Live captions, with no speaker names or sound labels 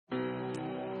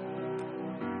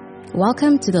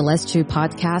Welcome to the Let's Chew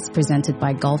podcast presented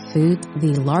by Gulf Food,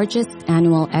 the largest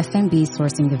annual F&B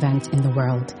sourcing event in the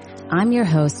world. I'm your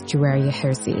host, Juwaria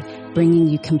Hirsi, bringing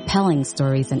you compelling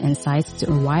stories and insights to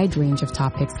a wide range of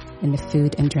topics in the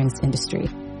food and drinks industry,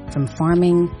 from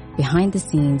farming, behind the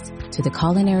scenes, to the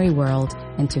culinary world,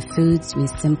 and to foods we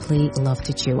simply love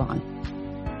to chew on.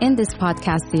 In this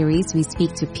podcast series, we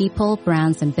speak to people,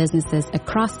 brands, and businesses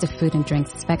across the food and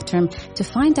drinks spectrum to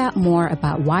find out more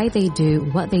about why they do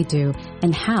what they do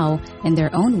and how, in their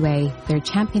own way, they're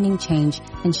championing change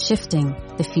and shifting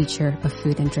the future of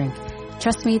food and drink.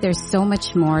 Trust me, there's so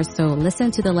much more, so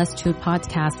listen to the Let's Chew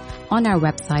podcast on our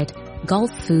website,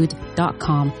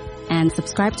 gulffood.com, and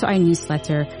subscribe to our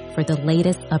newsletter for the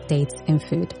latest updates in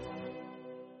food.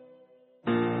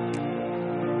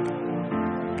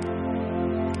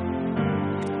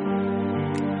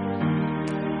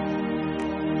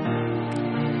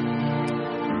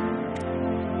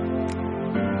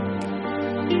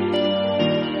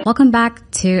 Welcome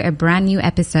back to a brand new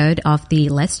episode of the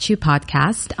Let's Chew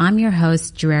podcast. I'm your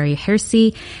host, Juwaria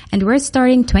Hirsi, and we're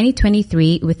starting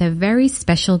 2023 with a very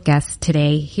special guest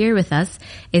today. Here with us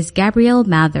is Gabrielle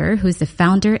Mather, who's the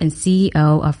founder and CEO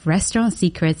of Restaurant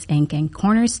Secrets Inc. and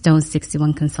Cornerstone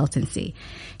 61 Consultancy.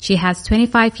 She has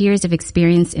 25 years of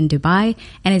experience in Dubai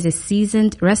and is a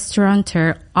seasoned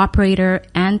restaurateur, operator,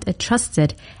 and a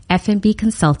trusted F&B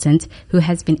consultant who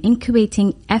has been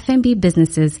incubating F&B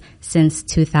businesses since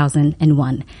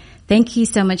 2001. Thank you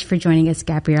so much for joining us,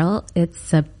 Gabrielle.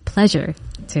 It's a pleasure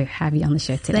to have you on the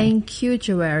show today. Thank you,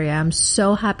 Juwaria. I'm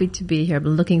so happy to be here. I've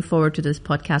been looking forward to this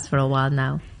podcast for a while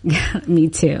now. Me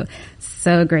too.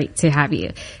 So great to have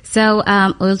you. So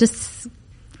we'll just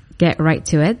get right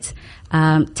to it.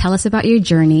 Tell us about your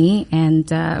journey and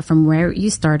from where you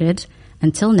started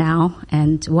until now,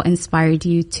 and what inspired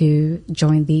you to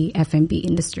join the F&B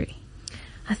industry?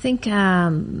 I think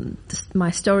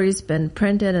my story's been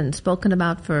printed and spoken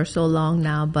about for so long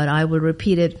now, but I will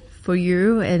repeat it for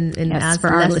you in as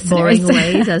less boring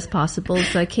ways as possible.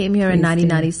 So I came here in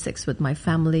 1996 with my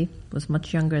family, was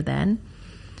much younger then.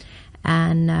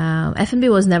 And F&B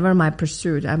was never my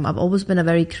pursuit. I've always been a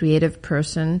very creative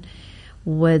person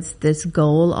with this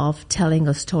goal of telling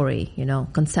a story,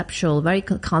 conceptual, very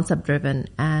concept driven.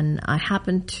 And I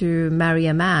happened to marry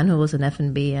a man who was an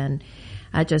F&B, and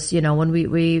I just, when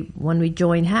we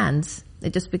joined hands,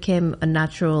 it just became a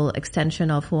natural extension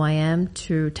of who I am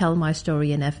to tell my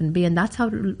story in F&B. And that's how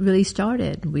it really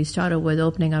started. We started with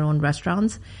opening our own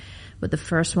restaurants, with the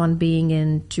first one being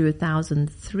in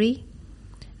 2003.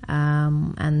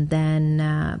 And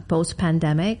then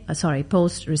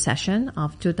post-recession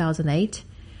of 2008,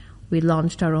 we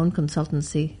launched our own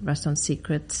consultancy, Restaurant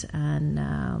Secrets, and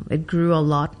it grew a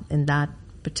lot in that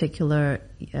particular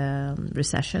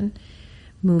recession.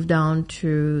 Moved on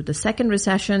to the second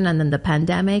recession and then the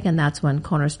pandemic, and that's when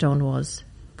Cornerstone was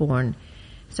born.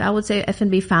 So I would say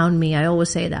F&B found me. I always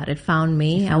say that. It found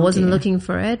me. I wasn't looking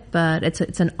for it, but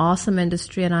it's an awesome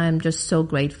industry, and I am just so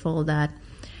grateful that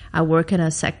I work in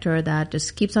a sector that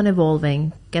just keeps on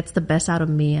evolving, gets the best out of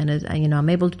me, and I'm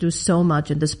able to do so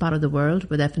much in this part of the world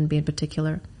with F&B in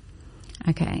particular.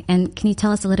 Okay, and can you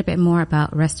tell us a little bit more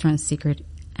about Restaurant Secret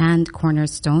and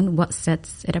Cornerstone? What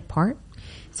sets it apart?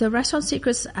 So Restaurant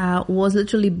Secrets was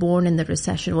literally born in the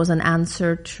recession, was an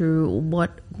answer to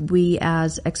what we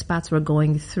as expats were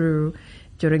going through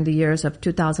during the years of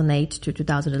 2008 to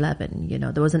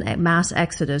 2011. There was a mass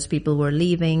exodus. People were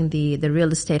leaving. The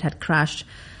real estate had crashed.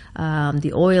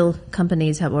 The oil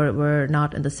companies were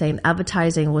not in the same.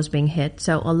 Advertising was being hit.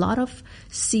 So a lot of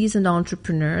seasoned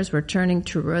entrepreneurs were turning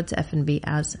towards F&B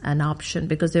as an option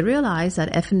because they realized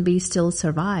that F&B still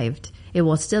survived. It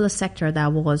was still a sector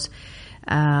that was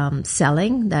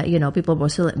selling, that, people were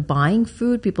still buying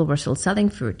food, people were still selling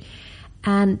food.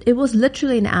 And it was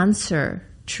literally an answer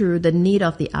to the need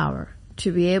of the hour,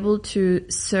 to be able to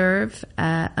serve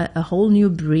a whole new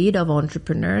breed of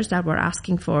entrepreneurs that were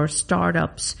asking for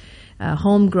startups,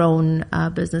 homegrown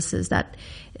businesses that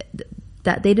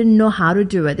they didn't know how to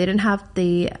do it. They didn't have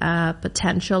the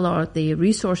potential or the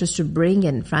resources to bring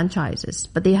in franchises,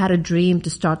 but they had a dream to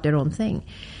start their own thing.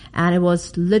 And it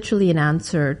was literally an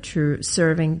answer to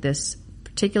serving this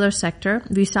particular sector.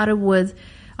 We started with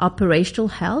operational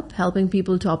help, helping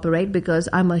people to operate, because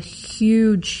I'm a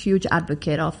huge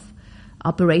advocate of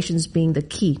operations being the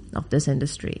key of this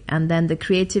industry. And then the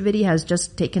creativity has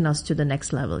just taken us to the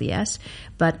next level, yes.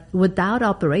 But without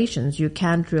operations, you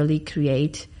can't really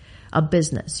create a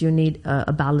business. You need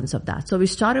a balance of that. So we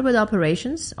started with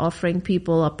operations, offering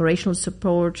people operational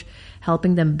support,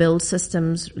 helping them build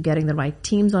systems, getting the right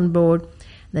teams on board.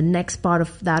 The next part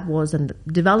of that was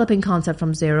developing concept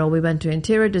from zero. We went to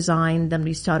interior design. Then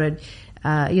we started,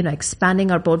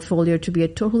 expanding our portfolio to be a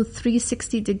total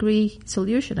 360-degree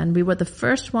solution. And we were the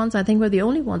first ones, I think we're the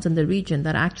only ones in the region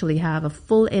that actually have a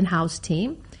full in-house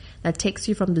team that takes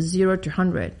you from the 0 to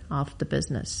 100 of the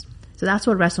business. So that's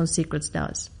what Restaurant Secrets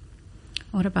does.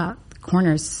 What about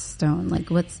Cornerstone?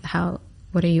 Like,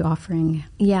 what are you offering?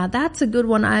 Yeah, that's a good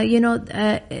one.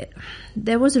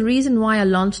 There was a reason why I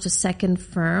launched a second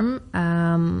firm.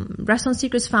 Restaurant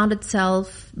Secrets found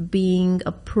itself being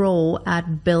a pro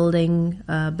at building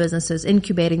businesses,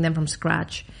 incubating them from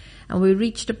scratch. And we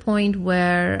reached a point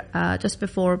where just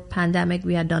before pandemic,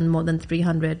 we had done more than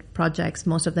 300 projects,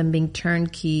 most of them being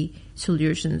turnkey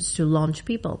solutions to launch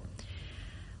people.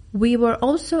 We were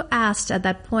also asked at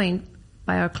that point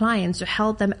by our clients to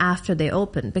help them after they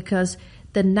open, because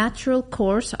the natural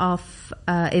course of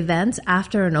events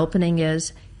after an opening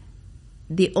is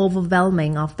the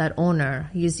overwhelming of that owner.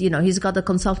 He's got the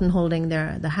consultant holding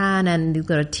the hand, and he's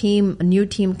got a new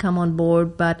team come on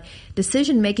board, but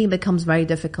decision making becomes very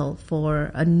difficult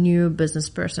for a new business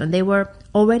person. They were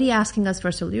already asking us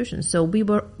for solutions. So we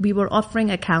were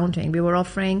offering accounting. We were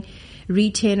offering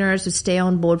retainers to stay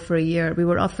on board for a year. We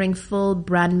were offering full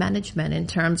brand management in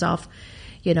terms of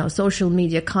social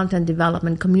media, content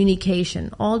development,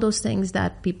 communication, all those things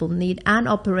that people need, and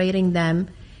operating them,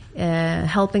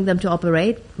 helping them to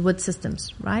operate with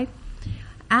systems, right?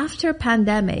 After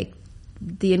pandemic,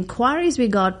 the inquiries we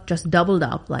got just doubled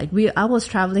up. I was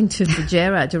traveling to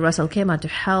Fujairah, to Ras Al Khaimah, to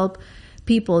help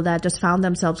people that just found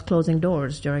themselves closing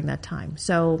doors during that time.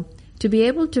 So to be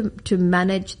able to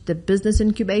manage the business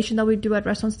incubation that we do at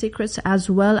Restaurant Secrets,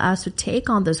 as well as to take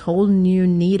on this whole new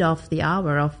need of the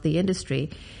hour of the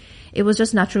industry, it was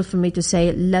just natural for me to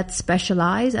say, let's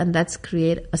specialize and let's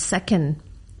create a second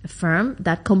firm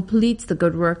that completes the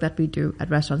good work that we do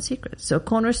at Restaurant Secrets. So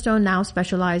Cornerstone now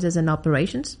specializes in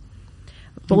operations,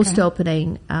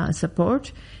 post-opening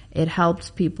support. It helps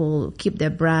people keep their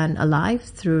brand alive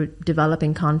through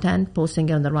developing content, posting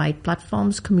it on the right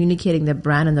platforms, communicating their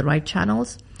brand in the right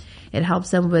channels. It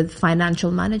helps them with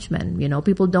financial management.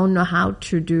 People don't know how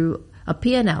to do a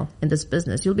P&L in this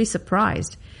business. You'll be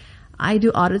surprised. I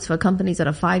do audits for companies that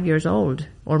are 5 years old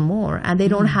or more, and they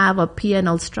don't have a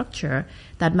P&L structure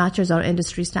that matches our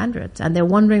industry standards. And they're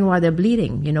wondering why they're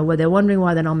bleeding, where they're wondering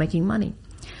why they're not making money.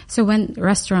 So when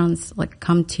restaurants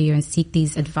come to you and seek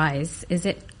these advice,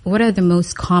 what are the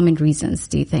most common reasons,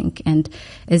 do you think? And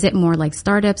is it more like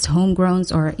startups,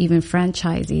 homegrowns, or even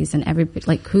franchisees and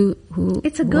who?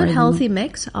 It's a good, healthy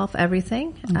mix of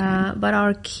everything. Okay. But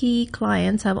our key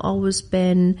clients have always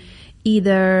been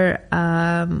either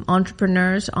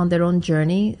entrepreneurs on their own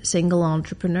journey, single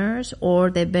entrepreneurs, or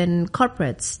they've been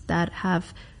corporates that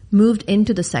have moved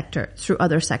into the sector through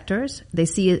other sectors. They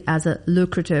see it as a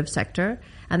lucrative sector,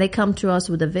 and they come to us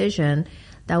with a vision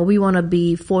that we want to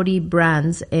be 40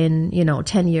 brands in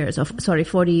 10 years,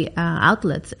 40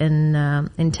 outlets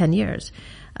in 10 years.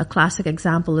 A classic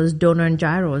example is Doner and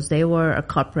Gyros. They were a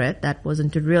corporate that was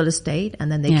into real estate, and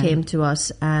then they came to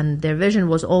us, and their vision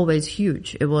was always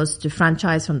huge. It was to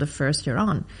franchise from the first year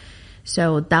on.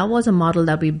 So that was a model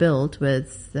that we built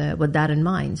with that in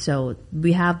mind. So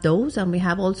we have those, and we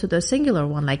have also the singular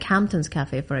one, like Hampton's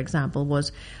Cafe, for example,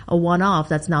 was a one-off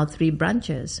that's now 3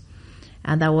 branches.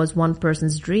 And that was one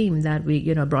person's dream that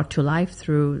we, brought to life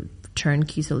through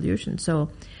turnkey solutions.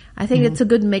 So I think it's a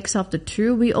good mix of the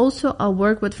two. We also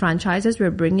work with franchises.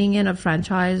 We're bringing in a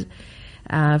franchise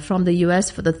from the U.S.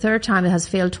 for the third time. It has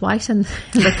failed twice in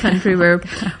the country.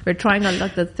 We're trying our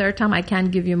luck the third time. I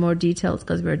can't give you more details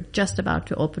because we're just about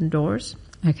to open doors.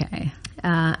 Okay.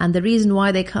 And the reason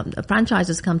why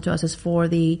franchises come to us is for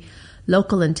the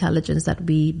local intelligence that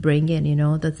we bring in,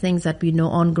 the things that we know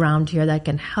on ground here that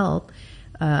can help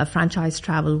a franchise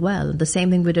travel well. The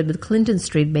same thing we did with Clinton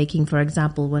Street Baking, for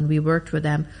example, when we worked with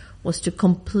them, was to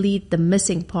complete the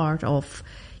missing part of,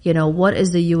 what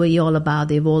is the UAE all about,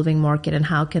 the evolving market, and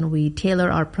how can we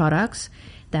tailor our products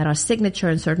that are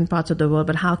signature in certain parts of the world,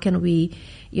 but how can we,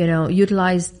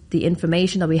 utilize the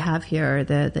information that we have here,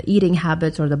 the eating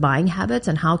habits or the buying habits,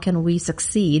 and how can we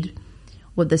succeed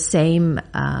with the same,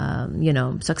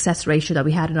 success ratio that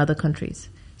we had in other countries.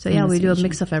 So we do a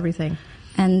mix of everything.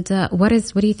 And what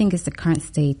do you think is the current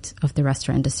state of the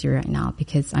restaurant industry right now?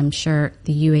 Because I'm sure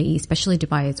the UAE, especially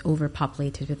Dubai, is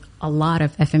overpopulated with a lot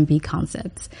of F&B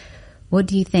concepts. What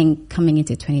do you think coming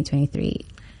into 2023?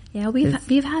 Yeah,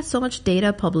 we've had so much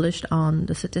data published on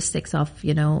the statistics of,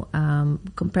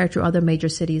 compared to other major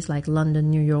cities like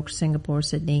London, New York, Singapore,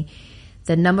 Sydney.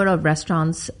 The number of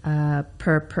restaurants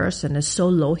per person is so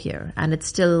low here, and it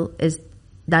still is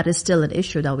that is still an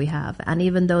issue that we have. And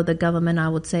even though the government, I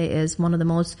would say, is one of the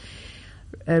most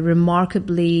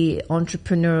remarkably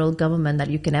entrepreneurial government that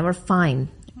you can ever find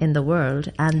in the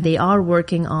world, and they are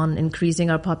working on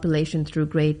increasing our population through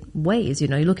great ways. You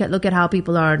look at how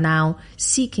people are now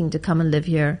seeking to come and live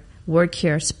here, work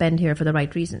here, spend here for the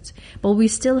right reasons. But we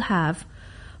still have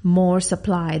more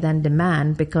supply than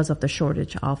demand because of the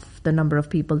shortage of the number of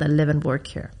people that live and work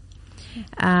here.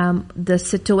 The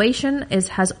situation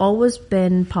has always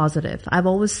been positive. I've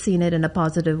always seen it in a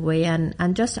positive way,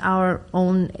 and just our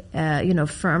own,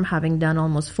 firm having done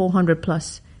almost 400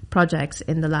 plus projects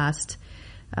in the last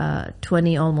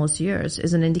 20 almost years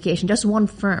is an indication. Just one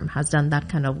firm has done that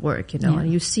kind of work,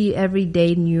 and you see every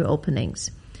day new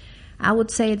openings. I would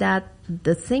say that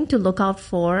the thing to look out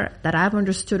for that I've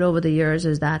understood over the years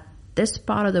is that this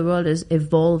part of the world is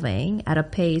evolving at a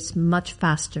pace much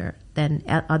faster than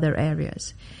other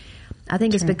areas. I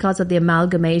think it's because of the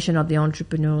amalgamation of the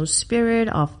entrepreneurial spirit,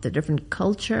 of the different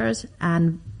cultures,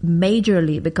 and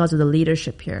majorly because of the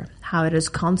leadership here, how it is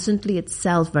constantly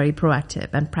itself very proactive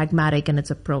and pragmatic in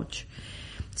its approach.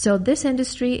 So this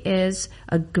industry is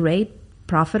a great,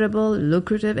 profitable,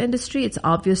 lucrative industry. It's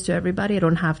obvious to everybody. I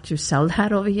don't have to sell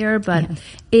that over here, but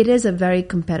it is a very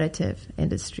competitive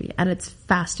industry, and it's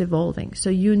fast evolving. So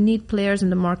you need players in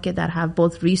the market that have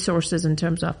both resources in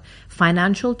terms of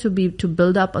financial to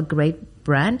build up a great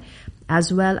brand,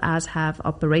 as well as have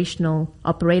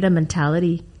operator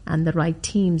mentality and the right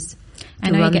teams.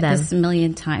 I know you get this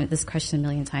question a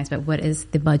million times, but what is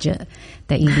the budget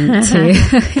that you need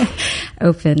to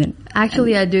open?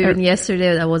 Actually, I do. And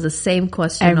yesterday, that was the same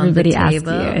question everybody on the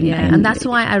table. Asked you, and that's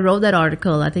why I wrote that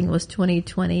article. I think it was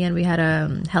 2020, and we had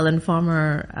a Helen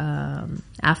Farmer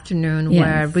afternoon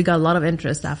where we got a lot of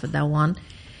interest after that one.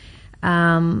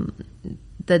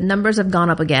 The numbers have gone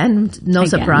up again. No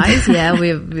surprise.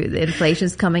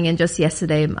 Inflation's coming in. Just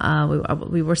yesterday,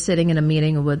 we were sitting in a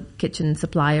meeting with kitchen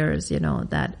suppliers,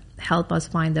 that help us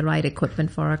find the right equipment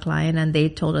for our client. And they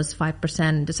told us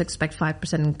 5%, just expect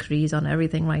 5% increase on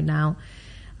everything right now,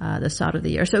 the start of the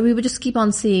year. So we would just keep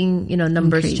on seeing,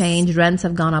 numbers change. Rents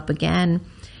have gone up again.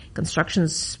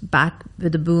 Construction's back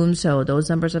with the boom, so those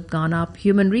numbers have gone up.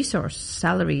 Human resource,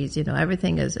 salaries,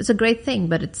 everything it's a great thing,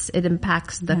 but it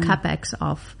impacts the capex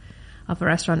of a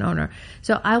restaurant owner.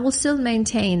 So I will still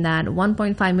maintain that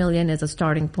 1.5 million is a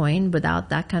starting point. Without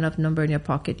that kind of number in your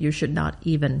pocket, you should not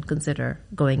even consider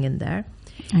going in there.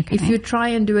 Okay. If you try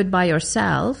and do it by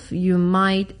yourself, you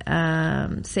might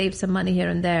save some money here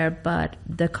and there, but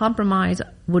the compromise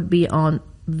would be on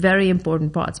very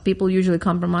important parts. People usually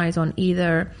compromise on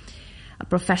either a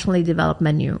professionally developed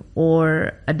menu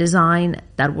or a design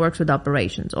that works with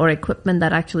operations or equipment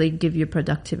that actually give you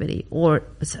productivity or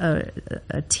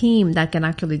a team that can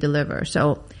actually deliver.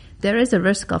 So there is a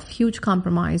risk of huge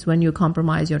compromise when you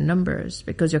compromise your numbers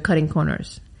because you're cutting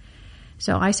corners.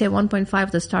 So I say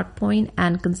 1.5 the start point,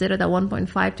 and consider that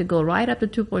 1.5 to go right up to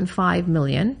 2.5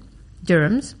 million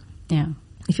dirhams. Yeah.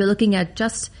 If you're looking at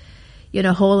just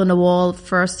hole in the wall,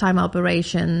 first time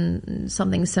operation,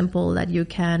 something simple that you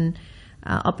can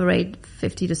operate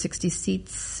 50 to 60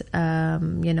 seats,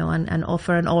 and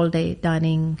offer an all day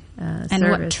dining service. And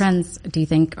what trends do you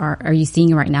think are you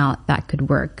seeing right now that could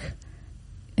work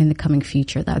in the coming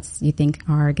future you think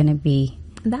are going to be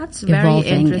very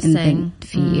interesting in the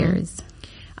few years?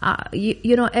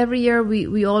 Every year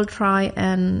we all try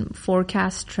and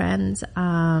forecast trends.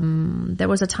 There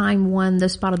was a time when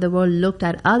this part of the world looked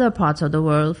at other parts of the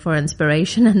world for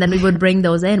inspiration, and then we would bring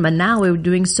those in. But now we're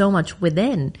doing so much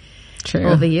within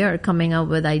over here, coming up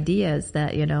with ideas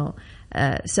that,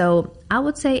 so I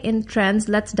would say in trends,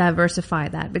 let's diversify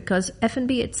that, because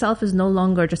F&B itself is no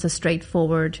longer just a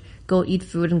straightforward go eat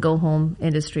food and go home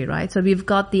industry, right? So we've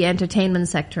got the entertainment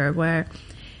sector where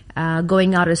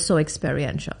going out is so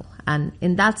experiential. And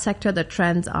in that sector, the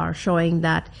trends are showing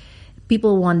that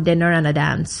people want dinner and a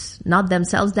dance. Not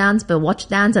themselves dance, but watch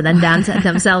dance and then dance at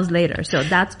themselves later. So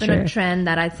that's been a trend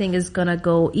that I think is going to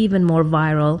go even more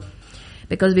viral,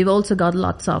 because we've also got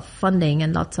lots of funding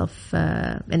and lots of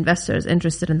investors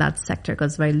interested in that sector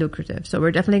because it's very lucrative. So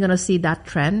we're definitely going to see that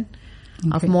trend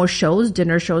of more shows,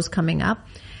 dinner shows coming up.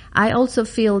 I also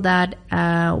feel that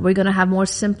we're going to have more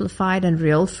simplified and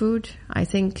real food. I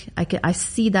think I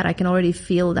see that. I can already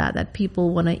feel that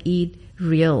people want to eat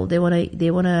real. They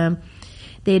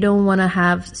don't want to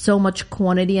have so much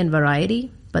quantity and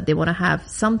variety, but they want to have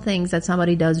some things that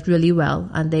somebody does really well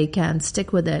and they can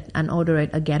stick with it and order it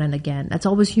again and again. That's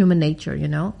always human nature,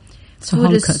 So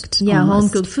home cooked. Yeah, home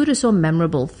cooked. Food is so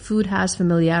memorable. Food has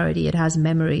familiarity. It has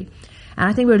memory. And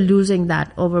I think we're losing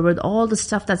that over with all the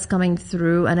stuff that's coming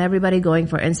through and everybody going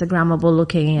for Instagrammable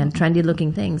looking and trendy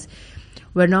looking things.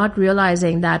 we're not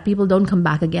realizing that people don't come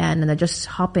back again and they're just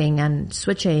hopping and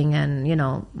switching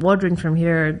and, ordering from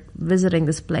here, visiting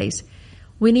this place.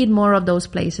 We need more of those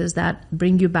places that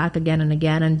bring you back again and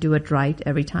again and do it right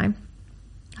every time.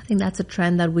 I think that's a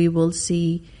trend that we will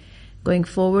see going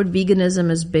forward. Veganism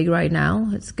is big right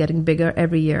now. It's getting bigger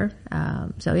every year.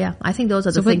 I think those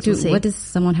are the things we'll see. What does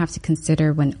someone have to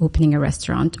consider when opening a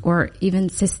restaurant or even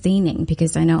sustaining?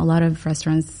 Because I know a lot of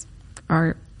restaurants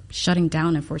are shutting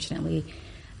down, unfortunately,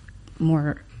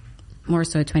 more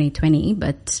so 2020.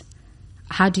 But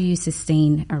how do you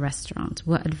sustain a restaurant?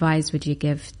 What advice would you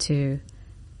give to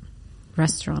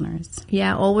restaurateurs?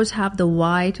 Yeah, always have the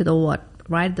why to the what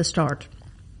right at the start.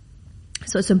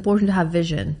 So it's important to have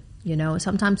vision.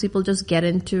 Sometimes people just get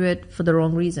into it for the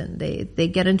wrong reason. They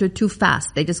get into it too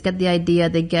fast. They just get the idea,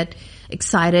 they get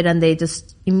excited, and they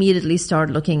just immediately start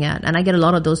looking at. And I get a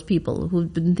lot of those people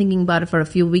who've been thinking about it for a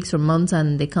few weeks or months,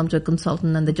 and they come to a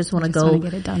consultant and they just want to go.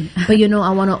 Get it done. But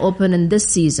I want to open in this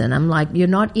season. I'm like, you're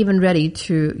not even ready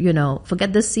to,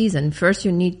 forget this season. First,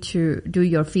 you need to do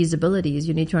your feasibilities.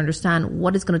 You need to understand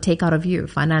what it's going to take out of you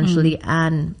financially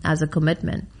and as a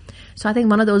commitment. So I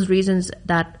think one of those reasons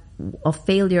of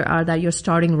failure are that you're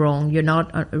starting wrong. You're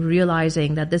not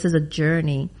realizing that this is a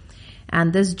journey,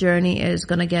 and this journey is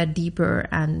going to get deeper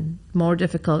and more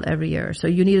difficult every year. So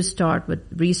you need to start with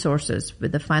resources,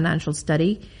 with the financial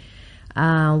study,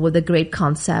 with a great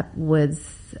concept,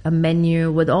 with a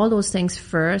menu, with all those things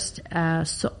first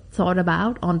thought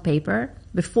about on paper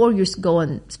before you go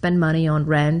and spend money on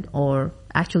rent or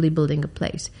actually building a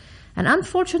place. And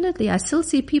unfortunately, I still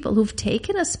see people who've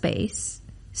taken a space,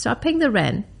 start paying the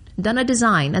rent, done a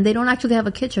design, and they don't actually have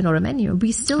a kitchen or a menu.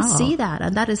 We still see that,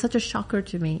 and that is such a shocker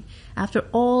to me. After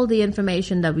all the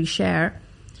information that we share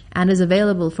and is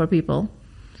available for people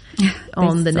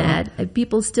on the net,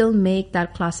 people still make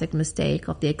that classic mistake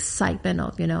of the excitement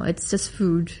of, it's just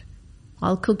food.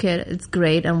 I'll cook it, it's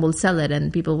great, and we'll sell it,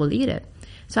 and people will eat it.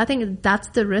 So I think that's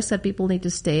the risk that people need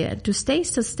to stay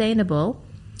sustainable.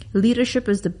 Leadership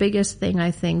is the biggest thing,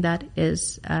 I think, that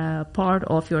is part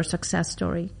of your success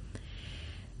story.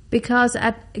 Because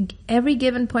at every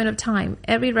given point of time,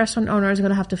 every restaurant owner is going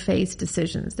to have to face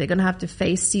decisions. They're going to have to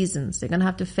face seasons. They're going to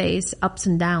have to face ups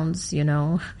and downs,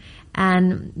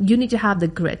 And you need to have the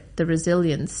grit, the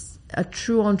resilience. A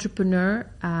true entrepreneur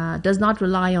does not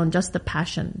rely on just the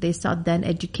passion. They start then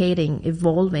educating,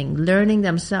 evolving, learning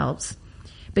themselves,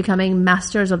 becoming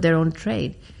masters of their own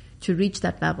trade to reach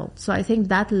that level. So I think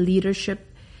that leadership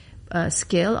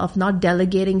skill of not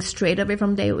delegating straight away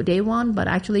from day one, but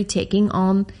actually taking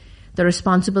on the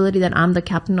responsibility that I'm the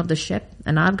captain of the ship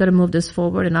and I've got to move this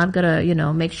forward, and I've got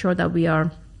to, make sure that we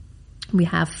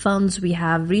have funds, we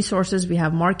have resources, we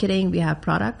have marketing, we have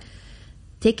product.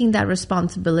 Taking that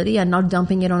responsibility and not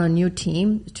dumping it on a new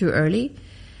team too early.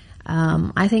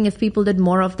 I think if people did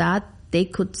more of that,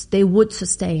 they would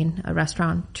sustain a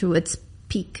restaurant to its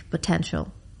peak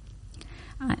potential.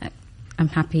 I'm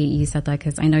happy you said that,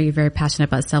 because I know you're very passionate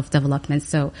about self-development.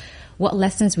 So what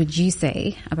lessons would you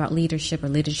say about leadership or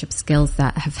leadership skills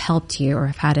that have helped you or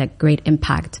have had a great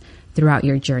impact throughout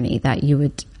your journey that you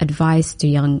would advise to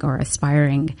young or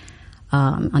aspiring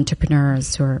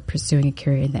entrepreneurs who are pursuing a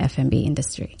career in the F&B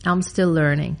industry? I'm still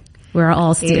learning. We're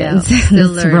all students still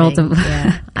in this world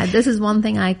learning. of this is one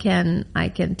thing I can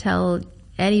tell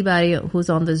anybody who's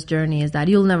on this journey, is that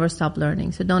you'll never stop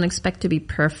learning. So don't expect to be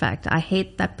perfect. I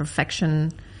hate that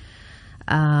perfection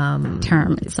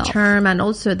term itself. And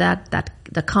also that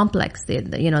the complex,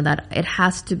 that it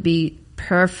has to be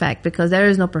perfect, because there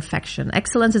is no perfection.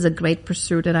 Excellence is a great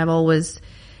pursuit, and I've always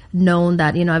known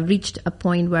that, I've reached a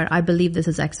point where I believe this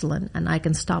is excellent, and I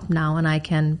can stop now and I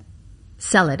can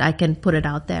sell it. I can put it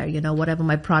out there, whatever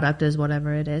my product is,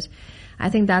 whatever it is. I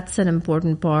think that's an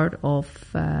important part of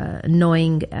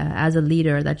knowing as a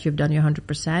leader that you've done your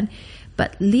 100%.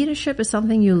 But leadership is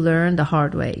something you learn the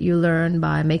hard way. You learn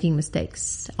by making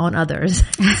mistakes on others.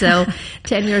 So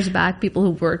 10 years back, people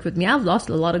who worked with me, I've lost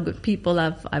a lot of good people.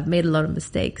 I've made a lot of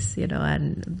mistakes,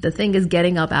 and the thing is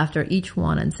getting up after each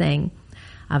one and saying,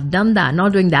 I've done that,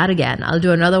 not doing that again. I'll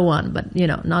do another one, but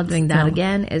not doing that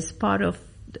again is part of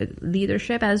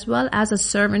leadership, as well as a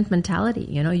servant mentality.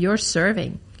 You're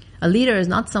serving. A leader is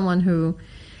not someone who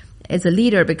is a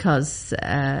leader because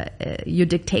you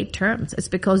dictate terms. It's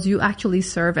because you actually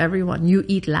serve everyone. You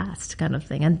eat last, kind of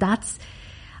thing. And that's,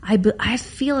 I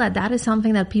feel that is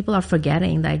something that people are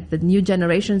forgetting. Like the new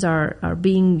generations are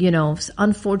being,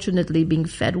 unfortunately being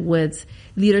fed with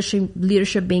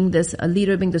leadership being a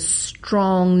leader being this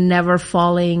strong, never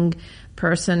falling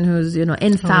person who's,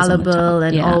 infallible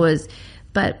and always.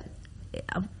 But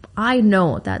I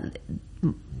know that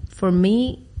for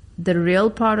me, the real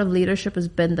part of leadership has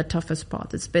been the toughest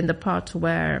part. It's been the part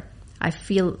where I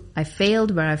feel I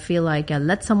failed, where I feel like I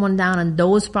let someone down, and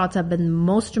those parts have been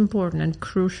most important and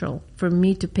crucial for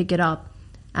me to pick it up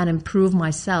and improve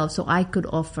myself so I could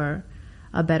offer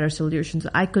a better solution. So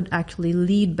I could actually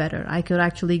lead better. I could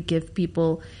actually give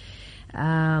people,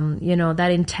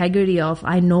 that integrity of,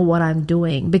 I know what I'm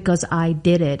doing because I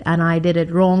did it, and I did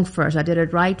it wrong first. I did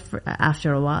it right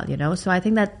after a while, So I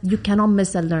think that you cannot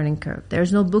miss that learning curve.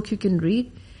 There's no book you can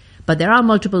read, but there are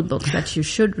multiple books that you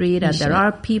should read, and there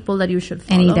are people that you should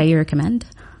follow. Any that you recommend?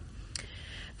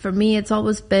 For me, it's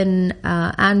always been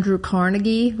Andrew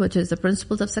Carnegie, which is The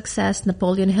Principles of Success.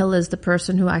 Napoleon Hill is the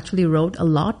person who actually wrote a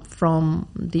lot from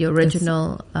the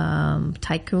original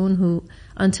tycoon, who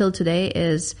until today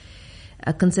is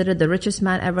considered the richest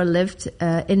man ever lived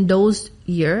in those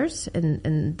years,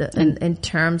 in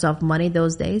terms of money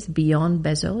those days, beyond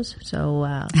Bezos. So,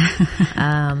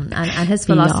 and his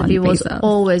philosophy was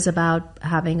always about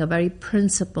having a very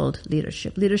principled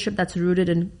leadership that's rooted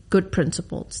in good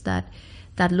principles that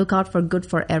look out for good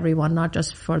for everyone, not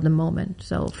just for the moment.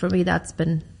 So for me, that's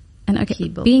been a key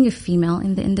book. Being a female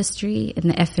in the industry, in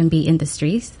the F&B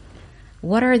industries,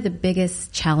 what are the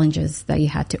biggest challenges that you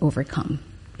had to overcome?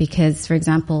 Because, for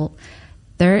example,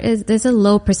 there's a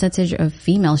low percentage of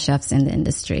female chefs in the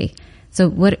industry.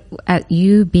 So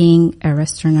you being a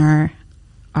restaurateur,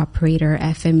 operator,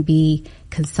 F&B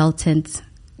consultant,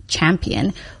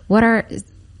 champion, what are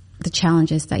the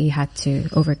challenges that you had to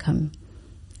overcome?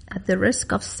 At the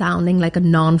risk of sounding like a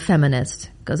non-feminist,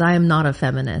 because I am not a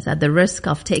feminist, at the risk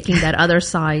of taking that other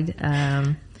side,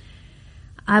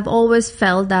 I've always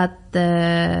felt that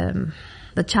the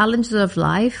challenges of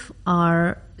life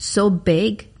are so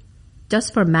big,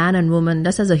 just for man and woman,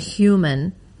 just as a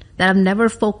human, that I've never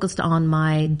focused on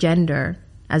my gender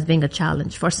as being a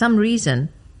challenge for some reason.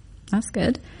 That's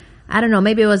good. I don't know,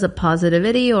 maybe it was a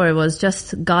positivity, or it was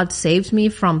just God saved me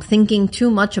from thinking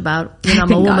too much about,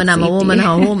 I'm a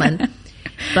woman.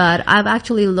 But I've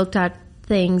actually looked at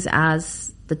things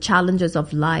as the challenges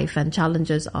of life and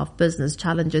challenges of business,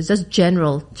 challenges, just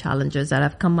general challenges that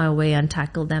have come my way, and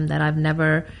tackled them, that I've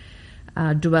never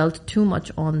dwelt too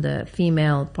much on the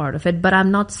female part of it. But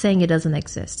I'm not saying it doesn't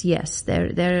exist. Yes,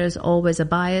 there is always a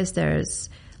bias. There's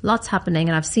lots happening,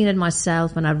 and I've seen it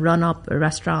myself when I've run up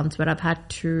restaurants where I've had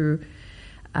to,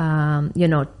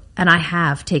 and I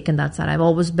have taken that side. I've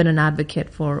always been an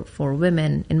advocate for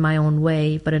women in my own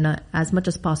way, but as much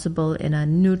as possible in a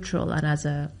neutral and as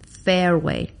a fair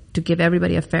way, to give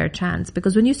everybody a fair chance.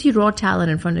 Because when you see raw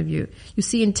talent in front of you, you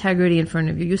see integrity in front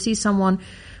of you, you see someone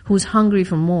who's hungry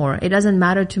for more. It doesn't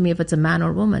matter to me if it's a man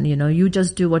or woman, you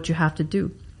just do what you have to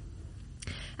do.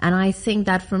 And I think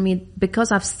that for me,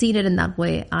 because I've seen it in that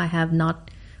way, I have not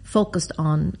focused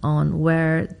on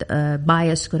where the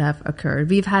bias could have occurred.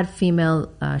 We've had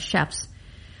female chefs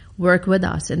work with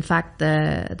us. In fact,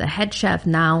 the head chef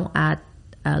now at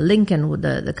Lincoln, with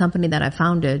the company that I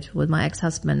founded with my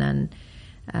ex-husband,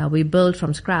 and we built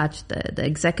from scratch, the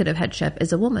executive head chef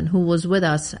is a woman who was with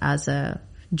us as a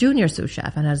junior sous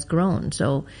chef and has grown.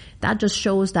 So that just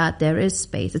shows that there is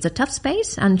space. It's a tough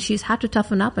space, and she's had to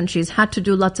toughen up, and she's had to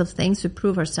do lots of things to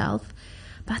prove herself.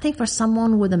 But I think for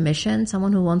someone with a mission,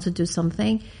 someone who wants to do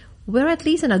something, we're at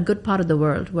least in a good part of the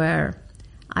world where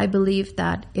I believe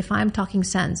that if I'm talking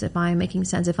sense, if I'm making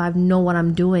sense, if I know what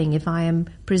I'm doing, if I am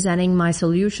presenting my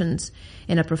solutions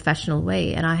in a professional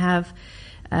way, and I have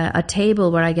a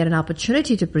table where I get an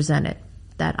opportunity to present it,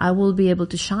 that I will be able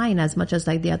to shine as much as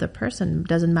like the other person.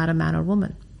 Doesn't matter man or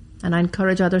woman. And I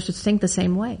encourage others to think the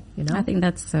same way, I think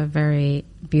that's a very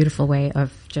beautiful way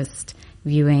of just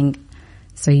viewing.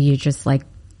 So you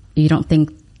don't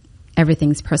think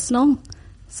everything's personal.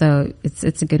 So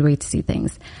it's a good way to see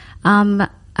things.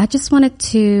 I just wanted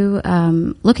to,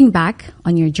 looking back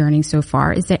on your journey so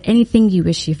far, is there anything you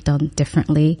wish you've done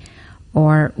differently,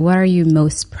 or what are you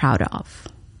most proud of?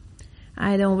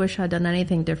 I don't wish I'd done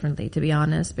anything differently, to be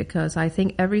honest, because I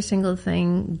think every single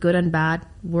thing, good and bad,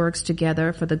 works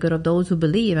together for the good of those who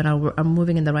believe and are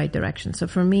moving in the right direction. So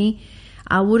for me,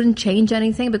 I wouldn't change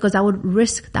anything, because that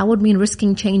would mean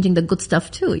risking changing the good stuff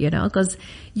too, because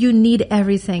you need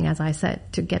everything, as I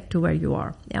said, to get to where you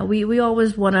are. Yeah, we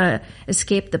always want to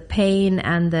escape the pain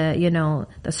and the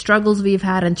struggles we've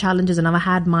had and challenges, and I've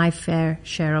had my fair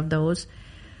share of those.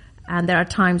 And there are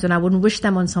times when I wouldn't wish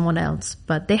them on someone else,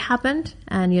 but they happened.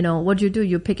 And what do?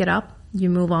 You pick it up, you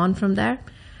move on from there.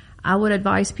 I would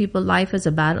advise people, life is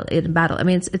a battle. I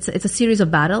mean, it's a series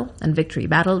of battle and victory,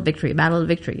 battle, victory, battle,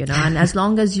 victory. And as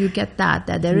long as you get that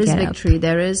there is victory,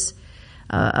 there is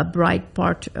a bright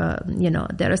part.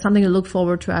 There is something to look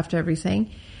forward to after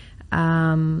everything.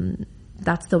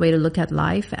 that's the way to look at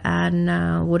life.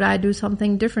 And would I do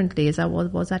something differently?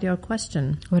 Was that your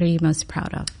question? What are you most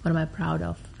proud of? What am I proud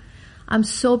of? I'm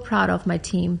so proud of my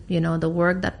team, the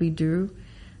work that we do.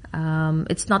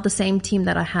 It's not the same team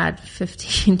that I had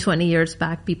 15, 20 years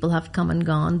back. People have come and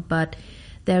gone, but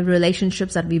there are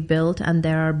relationships that we built and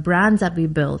there are brands that we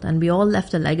built, and we all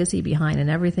left a legacy behind in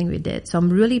everything we did. So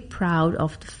I'm really proud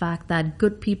of the fact that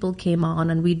good people came on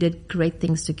and we did great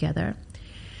things together.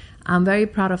 I'm very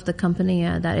proud of the company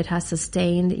that it has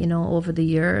sustained, over the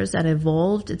years and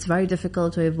evolved. It's very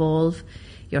difficult to evolve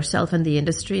yourself in the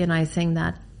industry, and I think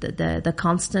that the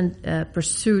constant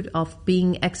pursuit of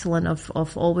being excellent,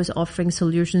 of always offering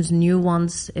solutions, new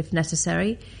ones if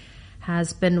necessary,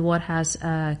 has been what has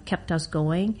kept us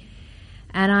going.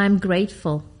 And I'm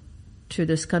grateful to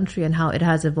this country and how it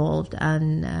has evolved,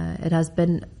 and it has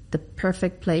been the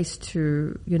perfect place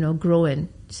to grow in.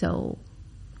 So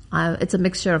it's a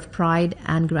mixture of pride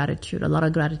and gratitude, a lot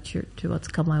of gratitude to what's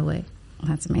come my way.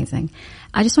 That's amazing.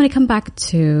 I just want to come back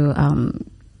to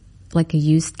like a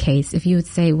use case. If you would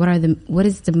say, what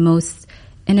is the most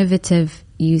innovative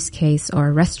use case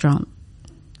or restaurant,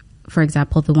 for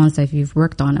example, the ones that you've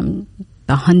worked on,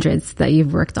 the hundreds that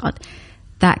you've worked on,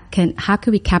 how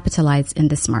can we capitalize in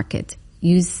this market?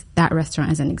 Use that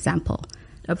restaurant as an example.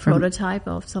 A prototype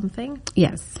of something?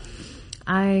 Yes.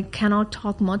 I cannot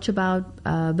talk much about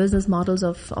business models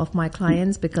of my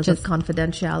clients because of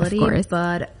confidentiality. Of course.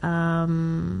 But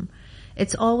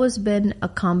it's always been a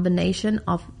combination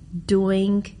of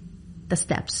doing the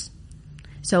steps.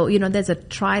 So, there's a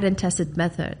tried and tested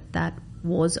method that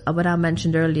was what I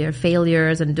mentioned earlier,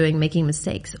 failures and making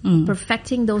mistakes.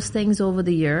 Perfecting those things over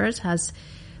the years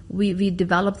we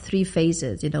developed 3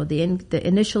 phases, the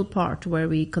initial part where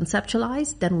we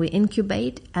conceptualize, then we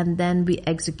incubate, and then we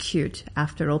execute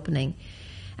after opening.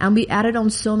 And we added on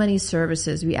so many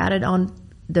services. We added on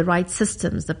the right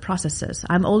systems, the processes.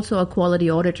 I'm also a quality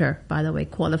auditor, by the way,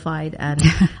 qualified, and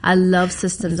I love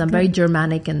systems. I'm very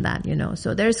Germanic in that,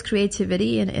 So there's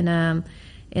creativity in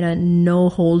a no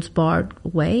holds barred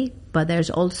way, but there's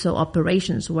also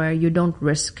operations where you don't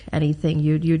risk anything.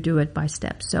 You do it by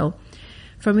steps. So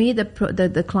for me,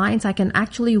 the clients, I can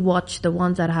actually watch the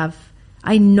ones that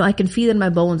I know I can feel in my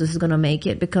bones this is going to make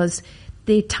it, because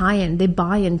they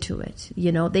buy into it.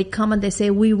 They come and they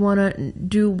say, we want to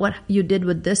do what you did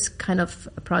with this kind of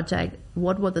project.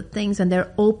 What were the things? And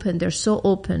they're so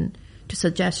open to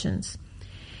suggestions.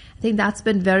 I think that's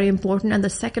been very important. And the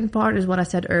second part is what I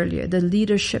said earlier, the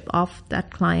leadership of that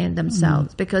client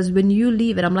themselves. Because when you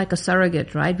leave it, I'm like a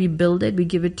surrogate, right? We build it, we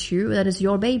give it to you, that is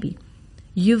your baby.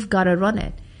 You've got to run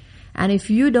it. And if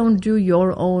you don't do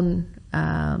your own,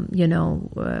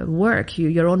 work,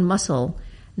 your own muscle,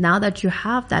 now that you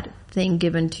have that thing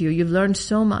given to you, you've learned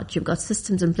so much, you've got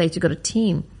systems in place, you've got a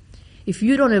team. If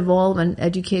you don't evolve and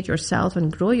educate yourself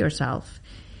and grow yourself,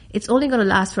 it's only going to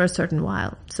last for a certain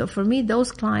while. So for me,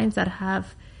 those clients that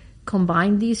have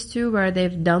combined these two, where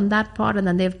they've done that part and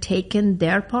then they've taken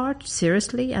their part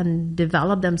seriously and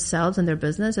developed themselves and their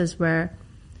business,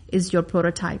 is your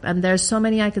prototype. And there's so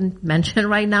many I can mention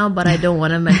right now, but I don't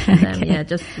want to mention them. Okay. Yeah,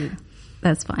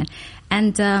 That's fine.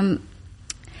 And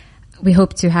we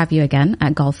hope to have you again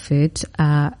at Gulfood.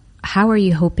 How are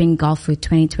you hoping Gulfood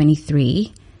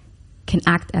 2023 can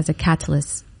act as a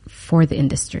catalyst for the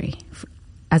industry,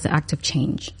 as an act of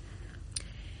change?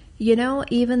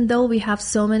 Even though we have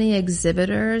so many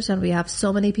exhibitors and we have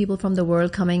so many people from the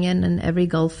world coming in and every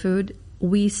Gulfood,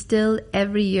 we still,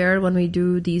 every year when we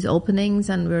do these openings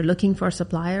and we're looking for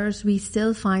suppliers, we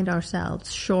still find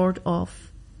ourselves short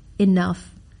of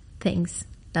enough things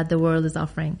that the world is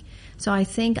offering. So I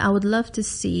think I would love to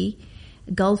see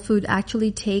Gulfood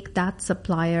actually take that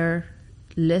supplier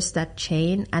list, that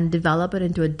chain, and develop it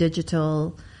into a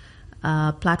digital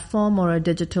platform or a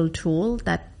digital tool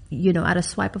that, at a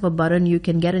swipe of a button, you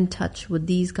can get in touch with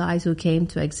these guys who came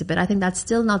to exhibit. I think that's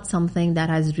still not something that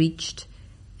has reached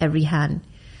every hand.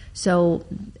 So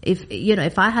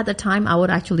if I had the time, I would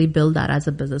actually build that as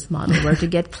a business model where to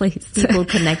get people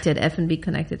connected, F&B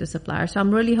connected to suppliers. So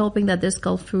I'm really hoping that this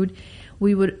Gulfood,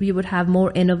 we would have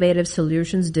more innovative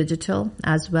solutions, digital,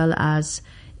 as well as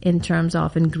in terms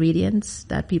of ingredients,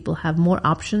 that people have more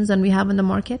options than we have in the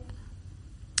market,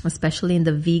 especially in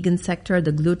the vegan sector,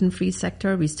 the gluten-free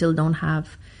sector. We still don't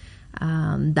have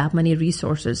that many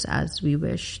resources as we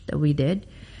wish that we did.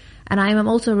 And I am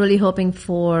also really hoping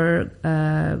for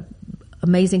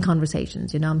amazing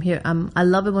conversations. I'm here. I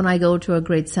love it when I go to a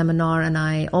great seminar, and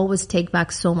I always take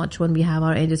back so much when we have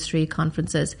our industry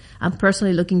conferences. I'm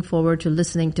personally looking forward to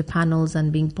listening to panels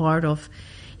and being part of,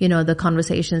 the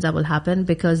conversations that will happen,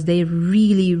 because they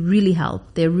really, really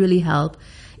help. They really help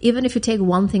even if you take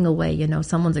one thing away, you know,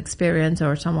 someone's experience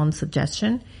or someone's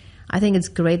suggestion, I think it's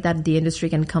great that the industry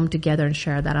can come together and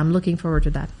share that. I'm looking forward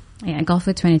to that. Yeah,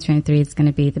 Gulfood 2023 is going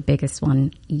to be the biggest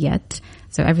one yet.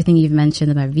 So everything you've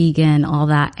mentioned about vegan, all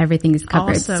that, everything is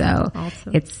covered. Awesome. So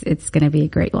Awesome. it's going to be a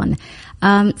great one.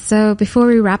 So before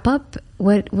we wrap up,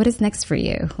 what is next for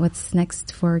you? What's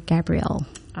next for Gabrielle?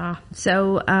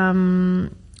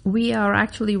 We are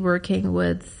actually working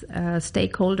with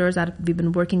stakeholders that we've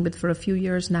been working with for a few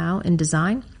years now in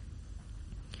design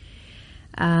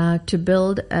to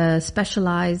build a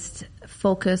specialized,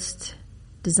 focused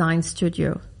design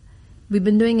studio. We've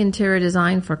been doing interior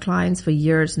design for clients for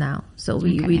years now. So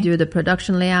we do the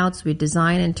production layouts, we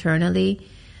design internally,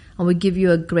 and we give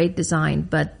you a great design.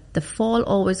 But the fall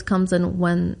always comes in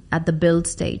when at the build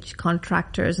stage.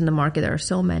 Contractors in the market, there are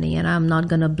so many, and I'm not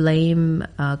going to blame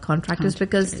contractors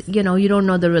because, you know, you don't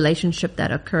know the relationship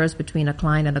that occurs between a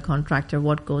client and a contractor,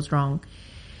 what goes wrong.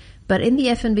 But in the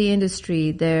F&B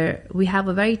industry, we have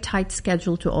a very tight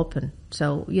schedule to open.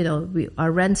 So, you know, our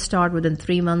rents start within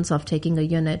 3 months of taking a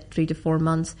unit, 3 to 4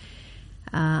 months.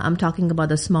 I'm talking about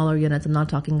the smaller units. I'm not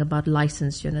talking about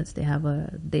licensed units.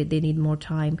 They need more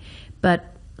time. But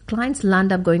clients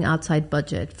land up going outside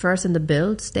budget, first in the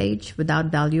build stage without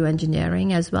value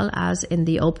engineering, as well as in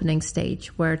the opening stage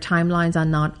where timelines are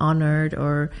not honored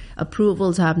or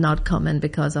approvals have not come in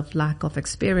because of lack of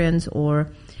experience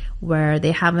or where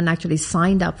they haven't actually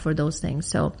signed up for those things.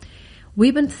 So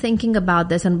we've been thinking about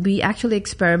this, and we actually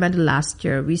experimented last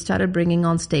year. We started bringing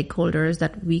on stakeholders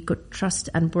that we could trust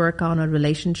and work on a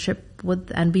relationship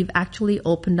with, and we've actually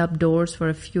opened up doors for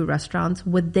a few restaurants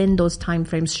within those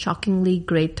timeframes, shockingly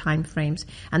great timeframes.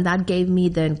 And that gave me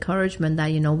the encouragement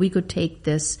that, you know, we could take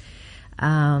this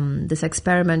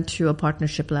experiment to a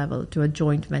partnership level, to a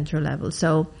joint venture level.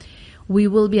 So we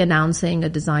will be announcing a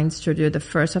design studio, the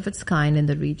first of its kind in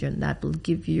the region, that will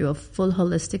give you a full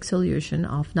holistic solution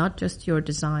of not just your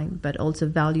design, but also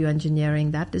value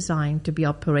engineering that design to be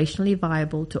operationally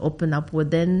viable, to open up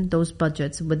within those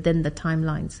budgets, within the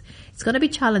timelines. It's going to be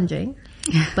challenging,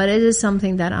 but it is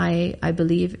something that I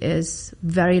believe is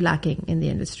very lacking in the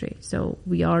industry. So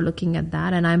we are looking at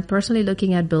that, and I'm personally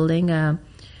looking at building a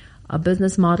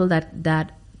business model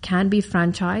that can be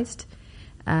franchised.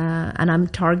 And I'm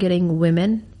targeting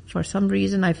women. For some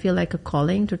reason, I feel like a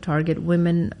calling to target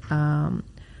women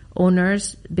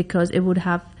owners because it would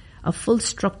have a full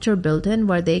structure built in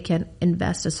where they can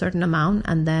invest a certain amount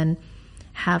and then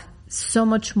have so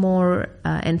much more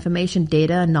information,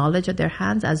 data, and knowledge at their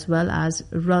hands, as well as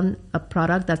run a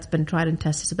product that's been tried and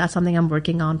tested. So that's something I'm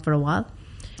working on for a while.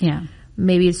 Yeah.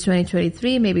 Maybe it's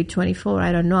 2023, maybe 24.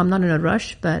 I don't know. I'm not in a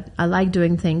rush, but I like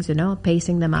doing things, you know,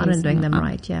 pacing them out and doing them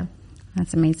right. Yeah.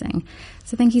 That's amazing.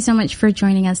 So thank you so much for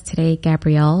joining us today,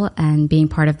 Gabrielle, and being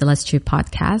part of the Let's Chew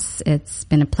podcast. It's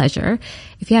been a pleasure.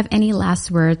 If you have any last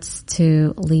words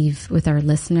to leave with our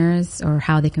listeners or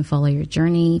how they can follow your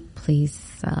journey,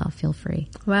 please feel free.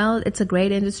 Well, it's a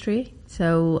great industry.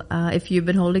 So if you've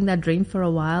been holding that dream for a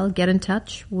while, get in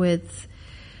touch with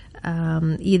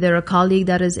either a colleague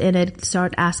that is in it,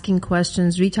 start asking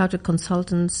questions, reach out to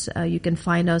consultants. You can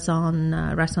find us on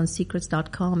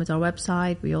restaurantsecrets.com is our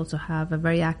website. We also have a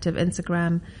very active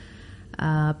Instagram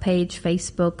page,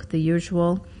 Facebook, the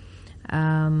usual. Get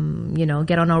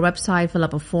on our website, fill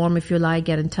up a form if you like,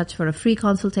 get in touch for a free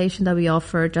consultation that we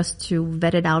offer just to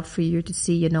vet it out for you to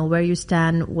see, you know, where you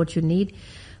stand, what you need.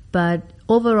 But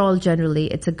overall, generally,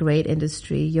 it's a great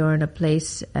industry. You're in a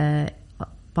place,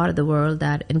 part of the world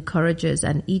that encourages,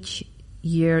 and each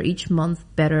year, each month,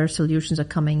 better solutions are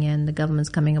coming in. The government's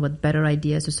coming up with better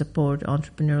ideas to support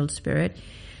entrepreneurial spirit.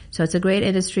 So it's a great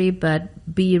industry,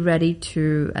 but be ready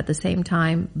to, at the same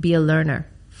time, be a learner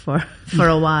for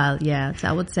a while. Yeah. So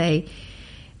I would say,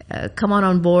 come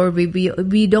on board.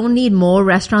 We don't need more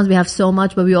restaurants. We have so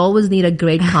much, but we always need a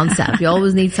great concept. We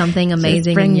always need something amazing.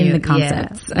 Just bring in the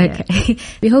concepts. Yeah. Okay.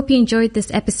 We hope you enjoyed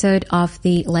this episode of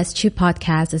the Let's Chew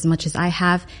podcast as much as I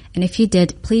have. And if you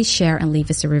did, please share and leave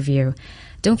us a review.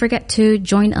 Don't forget to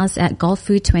join us at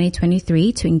Gulfood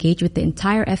 2023 to engage with the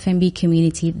entire F&B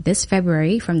community this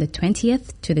February from the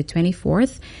 20th to the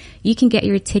 24th. You can get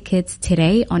your tickets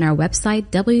today on our website,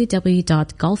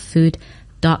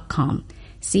 www.gulfood.com.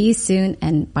 See you soon,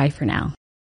 and bye for now.